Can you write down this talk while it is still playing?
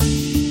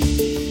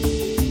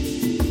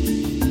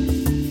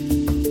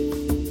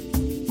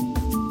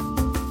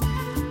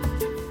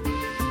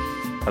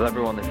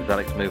everyone, this is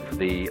Alex Moore for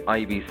the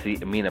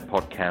IABC EMENA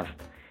podcast.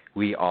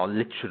 We are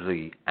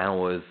literally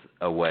hours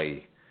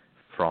away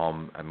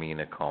from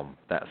EMENAComm.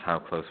 That's how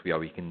close we are.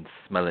 We can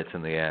smell it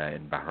in the air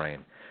in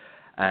Bahrain.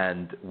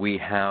 And we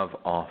have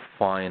our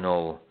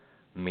final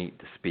Meet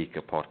the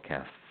Speaker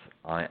podcasts.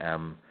 I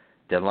am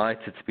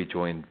delighted to be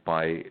joined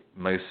by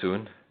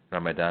Maysoun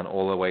Ramadan,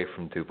 all the way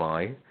from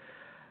Dubai.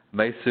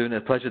 Maysoun,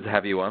 a pleasure to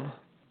have you on.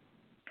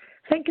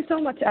 Thank you so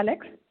much,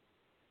 Alex.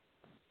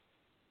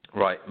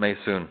 Right,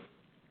 Maysoun,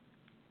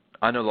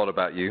 I know a lot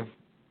about you,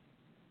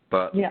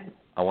 but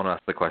I want to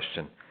ask the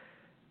question.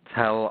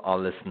 Tell our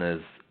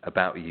listeners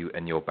about you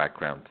and your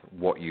background,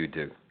 what you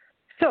do.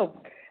 So,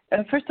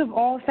 first of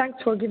all, thanks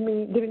for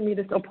giving me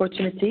this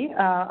opportunity.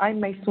 I'm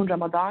Maysoun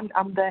Ramadan.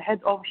 I'm the head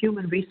of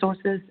Human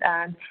Resources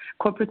and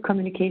Corporate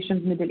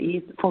Communications Middle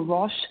East for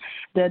Roche,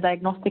 the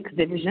Diagnostics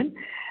Division.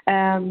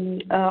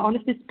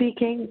 Honestly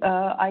speaking,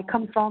 I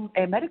come from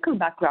a medical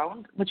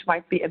background, which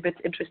might be a bit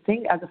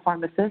interesting as a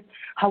pharmacist.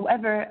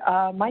 However,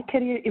 my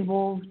career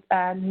evolved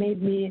and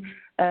made me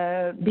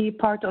be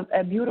part of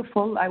a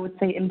beautiful, I would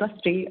say,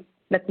 industry.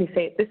 Let me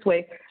say it this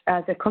way,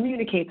 as a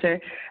communicator,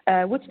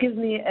 which gives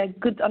me a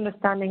good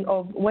understanding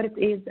of what it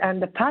is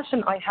and the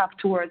passion I have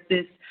towards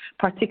this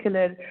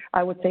particular,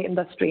 I would say,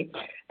 industry.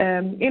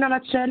 In a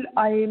nutshell,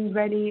 I am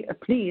really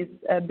pleased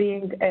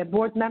being a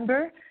board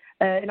member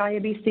in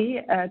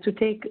IABC to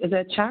take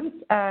the chance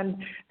and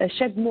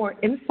shed more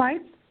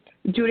insights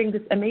during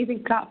this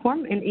amazing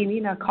platform in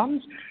EMENAComm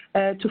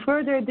to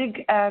further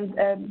dig and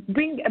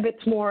bring a bit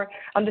more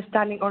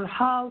understanding on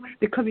how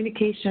the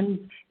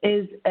communication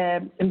is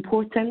an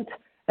important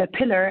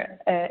pillar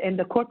in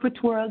the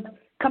corporate world,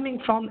 coming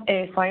from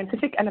a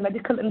scientific and a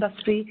medical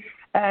industry,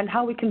 and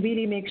how we can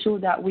really make sure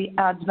that we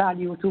add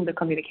value to the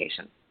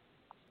communication.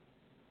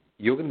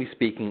 You're going to be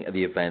speaking at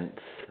the event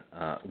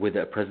with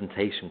a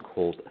presentation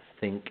called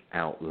Think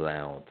Out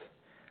Loud,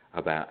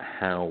 about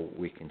how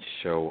we can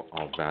show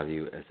our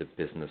value as a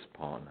business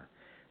partner.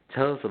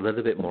 Tell us a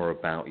little bit more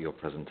about your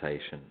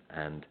presentation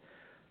and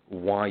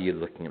why you're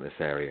looking at this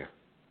area.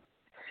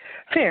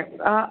 Fair.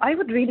 I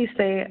would really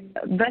say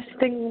best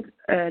thing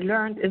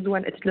learned is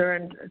when it's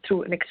learned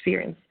through an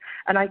experience.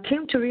 And I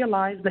came to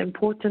realize the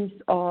importance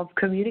of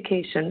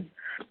communication,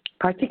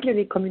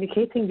 particularly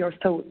communicating your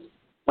thoughts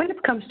when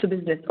it comes to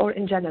business or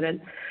in general,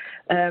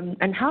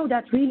 and how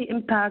that really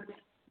impacts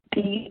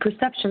the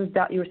perceptions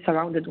that you're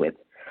surrounded with.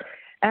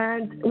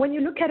 And when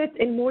you look at it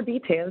in more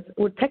details,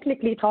 we're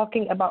technically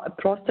talking about a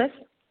process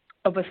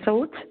of a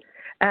thought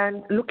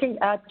and looking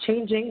at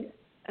changing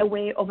a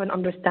way of an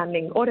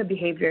understanding or a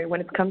behavior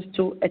when it comes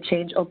to a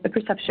change of a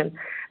perception.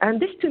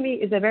 And this to me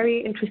is a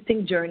very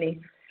interesting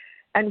journey.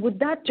 And with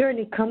that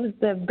journey comes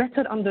the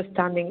better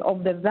understanding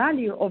of the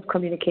value of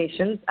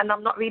communications. And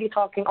I'm not really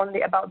talking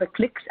only about the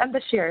clicks and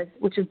the shares,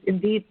 which is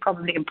indeed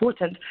probably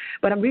important,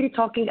 but I'm really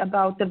talking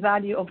about the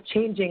value of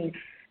changing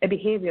a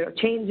behavior,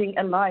 changing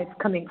a life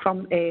coming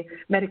from a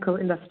medical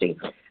industry.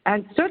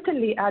 And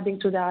certainly adding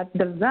to that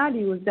the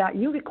values that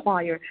you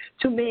require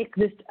to make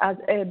this as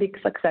a big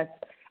success.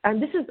 And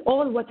this is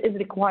all what is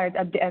required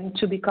at the end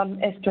to become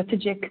a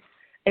strategic,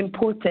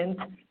 important,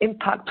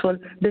 impactful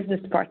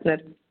business partner.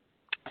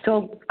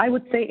 So I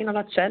would say in a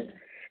nutshell,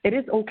 it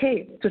is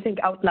okay to think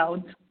out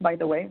loud, by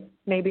the way.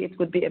 Maybe it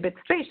would be a bit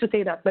strange to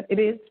say that, but it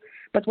is.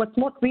 But what's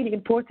not really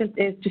important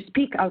is to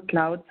speak out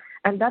loud.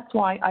 And that's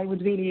why I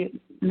would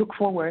really look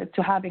forward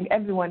to having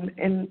everyone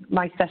in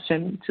my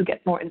session to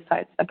get more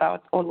insights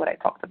about all what I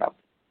talked about.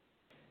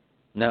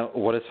 Now,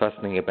 what is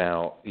fascinating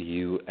about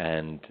you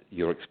and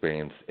your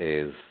experience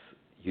is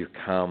you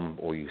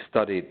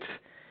studied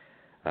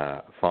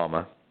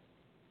pharma,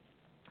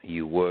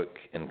 you work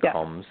in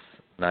comms,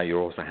 now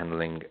you're also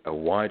handling a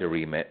wider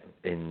remit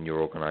in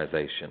your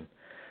organization.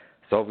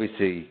 So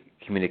obviously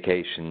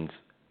communications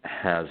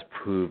has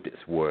proved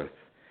its worth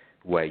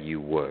where you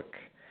work.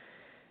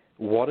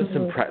 What are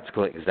some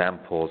practical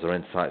examples or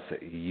insights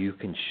that you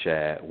can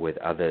share with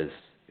others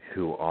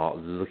who are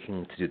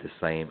looking to do the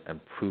same and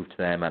prove to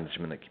their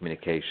management that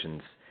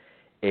communications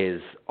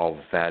is of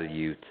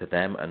value to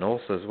them and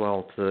also as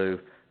well to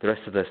the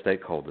rest of their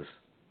stakeholders?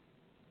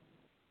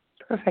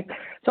 Perfect.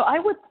 So I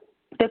would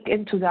look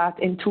into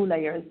that in two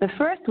layers. The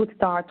first would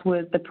start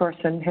with the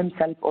person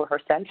himself or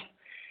herself.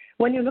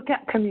 When you look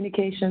at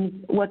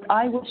communications, what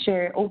I will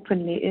share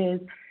openly is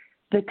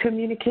the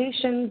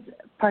communications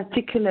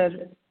particular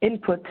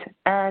input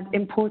and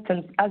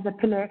importance as a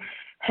pillar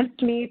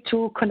helped me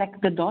to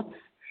connect the dots,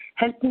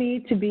 helped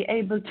me to be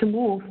able to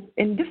move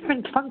in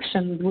different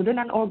functions within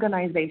an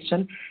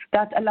organization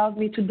that allowed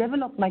me to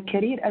develop my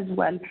career as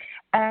well.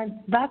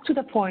 And back to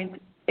the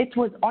point, it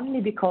was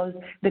only because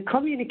the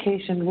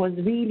communication was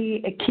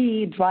really a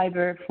key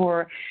driver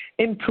for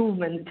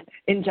improvement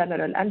in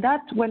general. And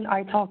that's when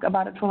I talk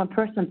about it from a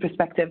personal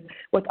perspective,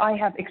 what I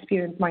have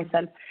experienced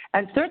myself.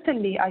 And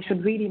certainly I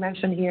should really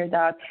mention here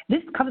that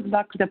this comes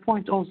back to the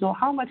point also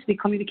how much the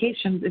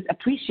communications is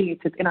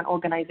appreciated in an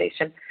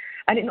organization.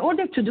 And in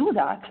order to do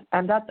that,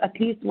 and that's at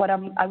least what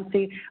I would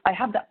say, I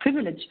have that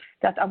privilege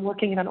that I'm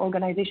working in an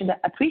organization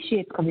that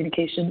appreciates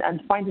communication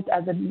and finds it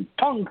as a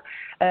strong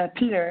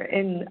pillar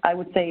in, I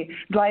would say,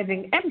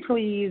 driving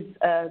employees'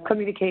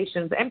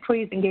 communications,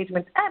 employees'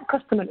 engagement, and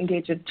customer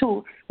engagement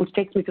too, which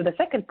takes me to the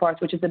second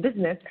part, which is the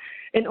business.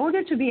 In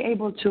order to be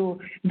able to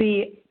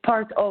be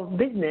part of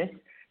business,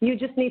 you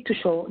just need to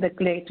show the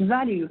great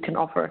value you can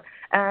offer.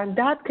 And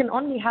that can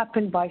only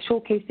happen by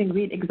showcasing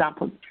real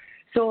examples.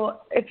 So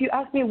if you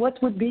ask me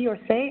what would be your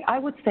say, I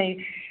would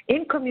say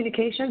in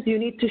communications, you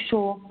need to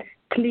show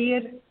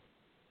clear,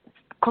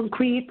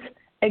 concrete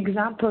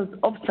examples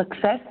of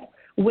success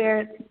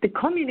where the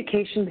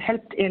communication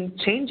helped in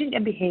changing a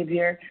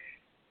behavior,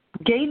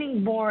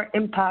 gaining more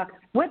impact,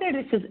 whether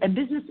this is a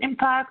business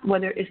impact,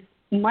 whether it's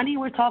money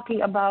we're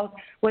talking about,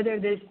 whether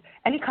there's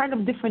any kind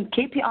of different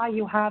KPI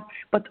you have,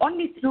 but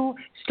only through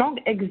strong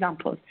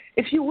examples.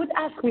 If you would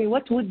ask me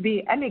what would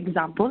be an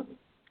example,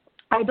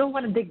 I don't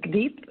want to dig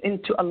deep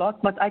into a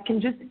lot, but I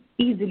can just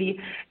easily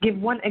give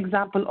one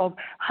example of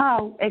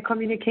how a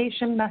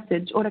communication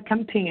message or a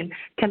campaign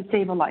can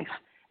save a life.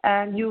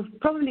 And you've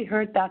probably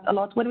heard that a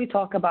lot when we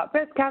talk about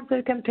breast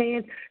cancer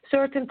campaigns,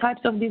 certain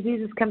types of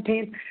diseases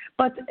campaigns,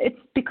 but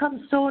it's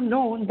become so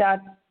known that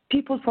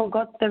people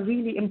forgot the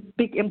really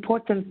big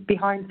importance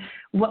behind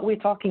what we're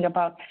talking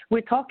about.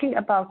 We're talking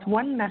about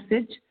one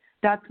message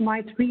that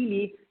might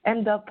really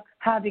end up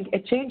having a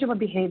change of a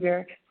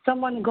behavior,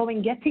 someone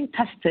getting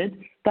tested,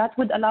 that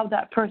would allow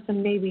that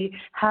person maybe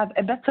have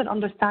a better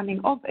understanding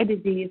of a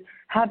disease,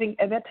 having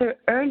a better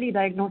early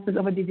diagnosis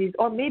of a disease,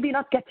 or maybe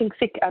not getting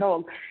sick at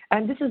all.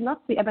 And this is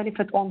not a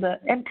benefit on the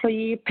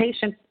employee,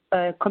 patient,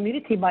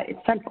 community by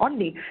itself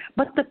only,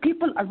 but the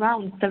people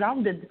around,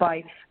 surrounded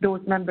by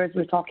those members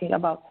we're talking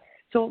about.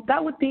 So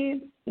that would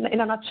be,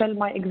 in a nutshell,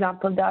 my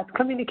example that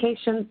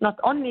communication not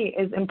only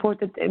is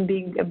important in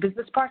being a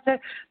business partner,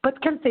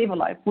 but can save a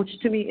life, which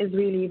to me is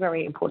really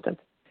very important.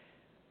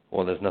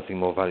 Well, there's nothing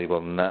more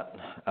valuable than that,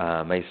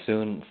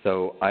 Maysoun.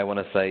 So I want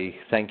to say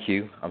thank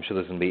you. I'm sure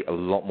there's going to be a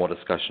lot more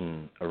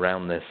discussion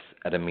around this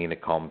at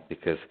EMENAComm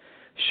because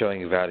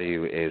showing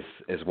value is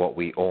what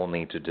we all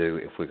need to do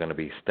if we're going to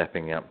be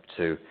stepping up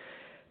to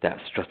that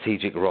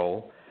strategic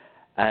role.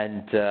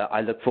 And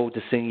I look forward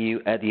to seeing you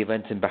at the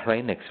event in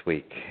Bahrain next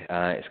week.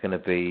 It's going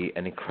to be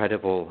an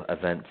incredible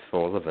event for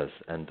all of us,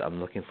 and I'm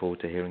looking forward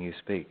to hearing you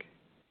speak.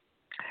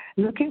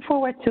 Looking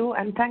forward to,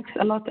 and thanks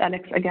a lot,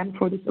 Alex, again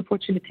for this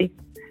opportunity.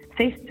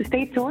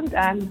 Stay tuned,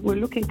 and we're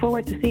looking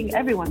forward to seeing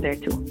everyone there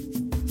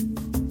too.